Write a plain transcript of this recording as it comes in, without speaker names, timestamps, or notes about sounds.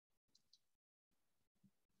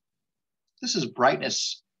This is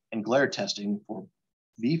brightness and glare testing for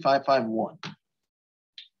V551.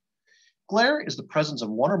 Glare is the presence of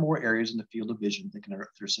one or more areas in the field of vision that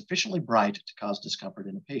are sufficiently bright to cause discomfort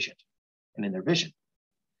in a patient and in their vision.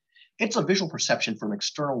 It's a visual perception from an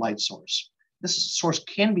external light source. This source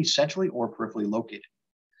can be centrally or peripherally located.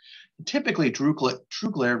 Typically, true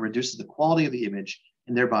glare reduces the quality of the image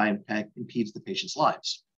and thereby impedes the patient's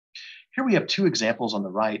lives. Here we have two examples on the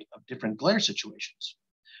right of different glare situations.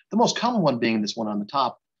 The most common one being this one on the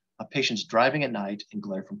top of patients driving at night and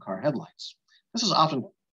glare from car headlights. This is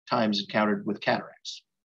oftentimes encountered with cataracts.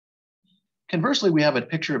 Conversely, we have a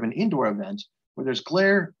picture of an indoor event where there's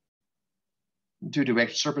glare due to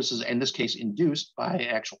actual surfaces, in this case induced by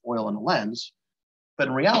actual oil in a lens, but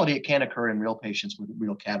in reality, it can occur in real patients with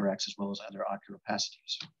real cataracts as well as other ocular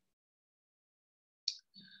opacities.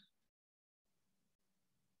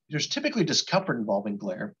 There's typically discomfort involving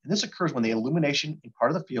glare, and this occurs when the illumination in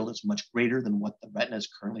part of the field is much greater than what the retina is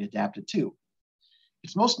currently adapted to.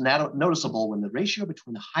 It's most noticeable when the ratio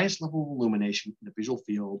between the highest level of illumination in the visual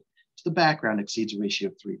field to the background exceeds a ratio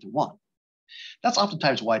of 3:1. That's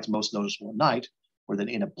oftentimes why it's most noticeable at night, where then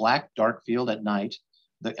in a black, dark field at night,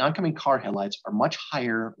 the oncoming car headlights are much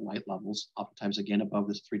higher light levels, oftentimes again above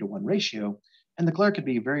this 3:1 ratio, and the glare can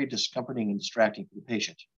be very discomforting and distracting for the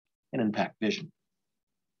patient and impact vision.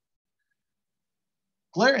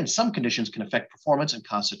 Glare in some conditions can affect performance and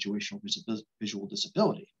cause situational visual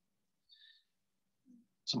disability.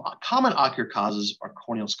 Some common ocular causes are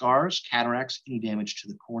corneal scars, cataracts, any damage to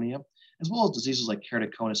the cornea, as well as diseases like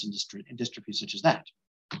keratoconus and dystrophy such as that.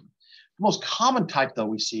 The most common type, though,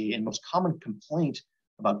 we see and most common complaint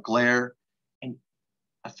about glare and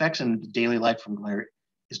effects in daily life from glare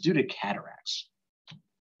is due to cataracts.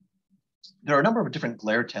 There are a number of different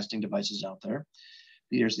glare testing devices out there.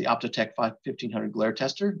 There's the Optotec 1500 glare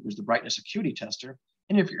tester, there's the brightness acuity tester,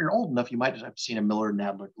 and if you're old enough, you might have seen a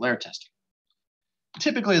Miller-Nadler glare testing.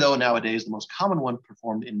 Typically, though, nowadays, the most common one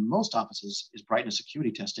performed in most offices is brightness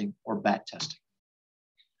acuity testing or BAT testing.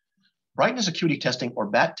 Brightness acuity testing or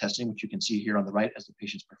BAT testing, which you can see here on the right as the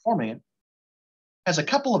patient's performing it, has a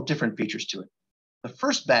couple of different features to it. The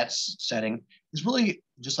first BAT setting is really,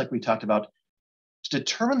 just like we talked about, to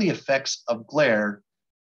determine the effects of glare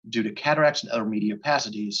due to cataracts and other media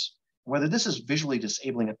opacities, whether this is visually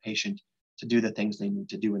disabling a patient to do the things they need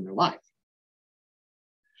to do in their life.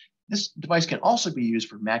 This device can also be used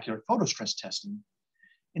for macular photostress testing.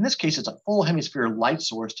 In this case, it's a full hemisphere light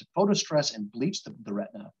source to photostress and bleach the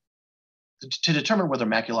retina to determine whether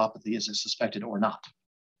maculopathy is suspected or not.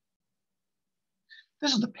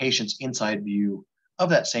 This is the patient's inside view of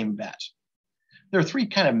that same BAT. There are three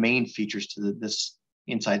kind of main features to this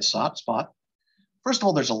inside spot. First of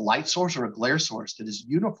all, there's a light source or a glare source that is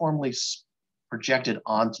uniformly projected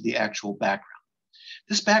onto the actual background.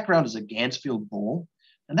 This background is a Gansfield bowl,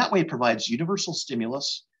 and that way it provides universal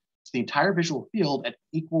stimulus to the entire visual field at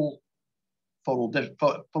equal focal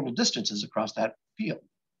distances across that field.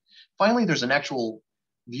 Finally, there's an actual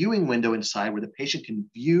viewing window inside where the patient can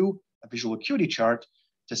view a visual acuity chart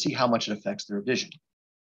to see how much it affects their vision.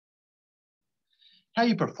 How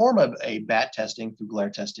you perform a BAT testing through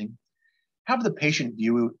glare testing: have the patient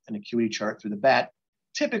view an acuity chart through the BAT,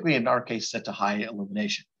 typically in our case set to high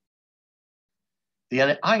illumination.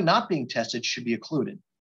 The eye not being tested should be occluded.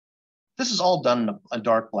 This is all done in a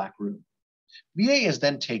dark black room. VA is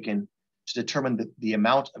then taken to determine the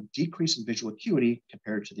amount of decrease in visual acuity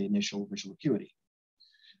compared to the initial visual acuity.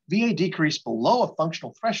 VA decrease below a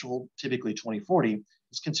functional threshold, typically 20/40,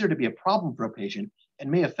 is considered to be a problem for a patient and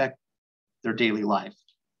may affect their daily life.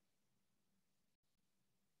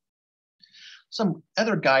 Some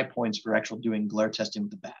other guide points for actual doing glare testing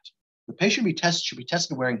with the BAT. The patient should be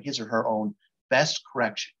tested wearing his or her own best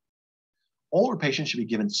correction. Older patients should be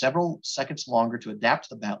given several seconds longer to adapt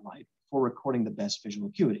to the BAT light before recording the best visual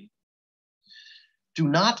acuity. Do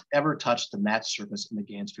not ever touch the matte surface in the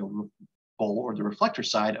Gansfield bowl or the reflector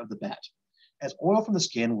side of the BAT, as oil from the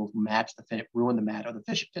skin will ruin the matte or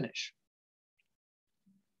the finish.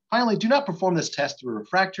 Finally, do not perform this test through a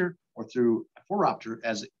refractor or through a phoropter,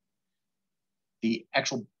 as the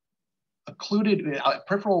actual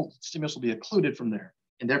peripheral stimulus will be occluded from there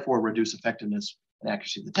and therefore reduce effectiveness and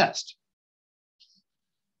accuracy of the test.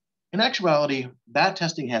 In actuality, BAT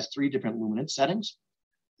testing has three different luminance settings.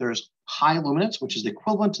 There's high luminance, which is the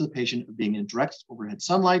equivalent to the patient of being in direct overhead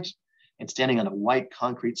sunlight and standing on a white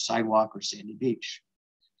concrete sidewalk or sandy beach.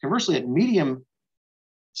 Conversely, at medium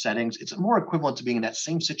settings, it's more equivalent to being in that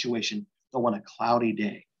same situation, though on a cloudy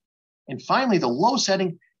day. And finally, the low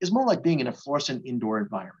setting is more like being in a fluorescent indoor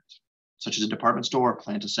environment, such as a department store,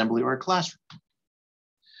 plant assembly, or a classroom.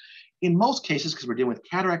 In most cases, because we're dealing with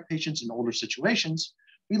cataract patients in older situations,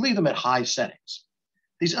 we leave them at high settings.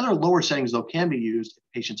 These other lower settings, though, can be used if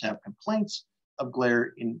patients have complaints of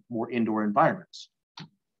glare in more indoor environments.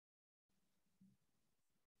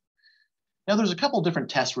 Now, there's a couple different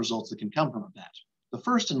test results that can come from that. The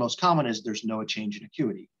first and most common is there's no change in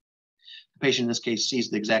acuity. The patient in this case sees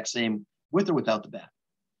the exact same with or without the bat.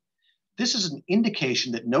 This is an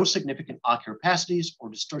indication that no significant ocular opacities or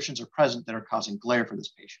distortions are present that are causing glare for this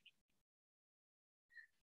patient.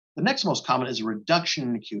 The next most common is a reduction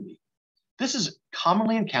in acuity. This is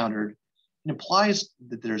commonly encountered and implies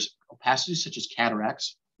that there's opacities such as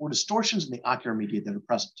cataracts or distortions in the ocular media that are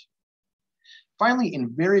present. Finally,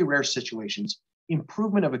 in very rare situations,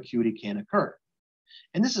 improvement of acuity can occur.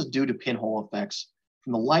 And this is due to pinhole effects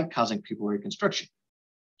from the light causing pupillary constriction.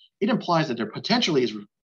 It implies that there potentially is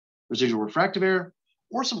residual refractive error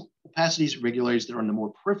or some opacities, irregularities that are in the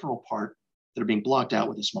more peripheral part that are being blocked out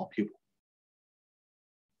with a small pupil.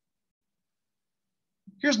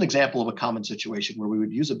 Here's an example of a common situation where we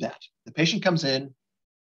would use a bat. The patient comes in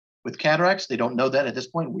with cataracts. They don't know that at this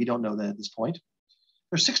point. We don't know that at this point.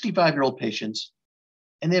 They're 65-year-old patients,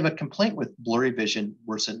 and they have a complaint with blurry vision,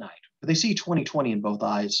 worse at night. But they see 20/20 in both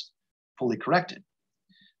eyes, fully corrected.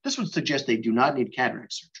 This would suggest they do not need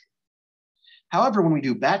cataract surgery. However, when we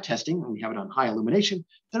do bat testing, when we have it on high illumination,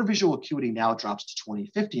 their visual acuity now drops to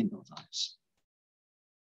 20/50 in both eyes.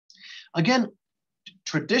 Again,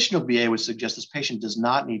 traditional BA would suggest this patient does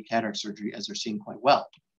not need cataract surgery as they're seeing quite well.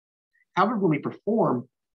 However, when we perform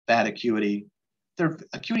bat acuity, their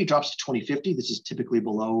acuity drops to 20/50. This is typically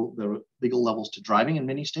below the legal levels to driving in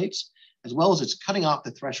many states, as well as it's cutting off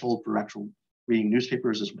the threshold for actual reading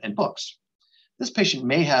newspapers and books. This patient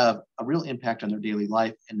may have a real impact on their daily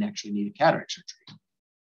life and actually need a cataract surgery.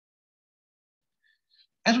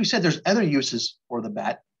 As we said, there's other uses for the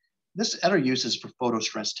bat. This other use is for photo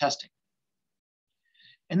stress testing.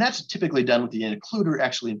 And that's typically done with the occluder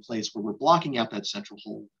actually in place where we're blocking out that central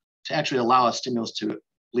hole to actually allow a stimulus to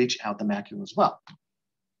bleach out the macula as well.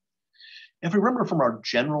 If we remember from our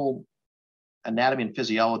general anatomy and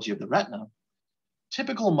physiology of the retina,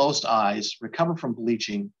 typical most eyes recover from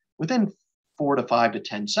bleaching within 4 to 5 to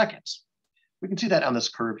 10 seconds. We can see that on this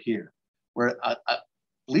curve here, where a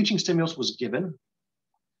bleaching stimulus was given,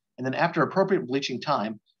 and then after appropriate bleaching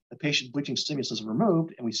time, the patient bleaching stimulus is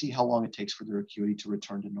removed, and we see how long it takes for their acuity to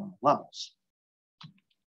return to normal levels. And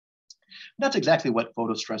that's exactly what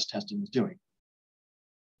photo stress testing is doing.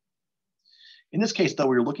 In this case, though,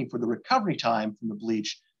 we were looking for the recovery time from the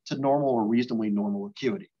bleach to normal or reasonably normal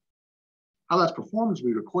acuity. How that's performed is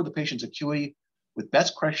we record the patient's acuity with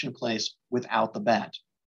best correction in place without the bat.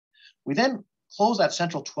 We then close that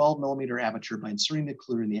central 12-millimeter aperture by inserting the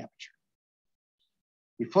occluder in the aperture.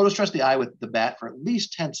 We photostress the eye with the bat for at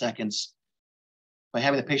least 10 seconds by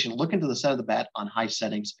having the patient look into the center of the bat on high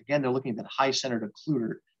settings. Again, they're looking at that high-centered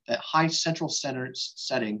occluder. That high central center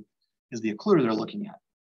setting is the occluder they're looking at.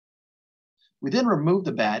 We then remove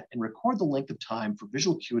the bat and record the length of time for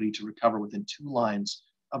visual acuity to recover within 2 lines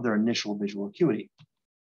of their initial visual acuity.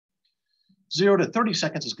 0 to 30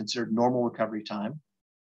 seconds is considered normal recovery time.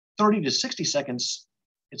 30 to 60 seconds,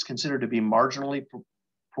 it's considered to be marginally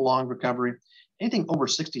prolonged recovery. Anything over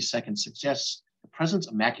 60 seconds suggests the presence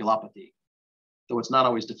of maculopathy, though it's not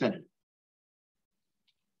always definitive.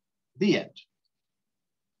 The end.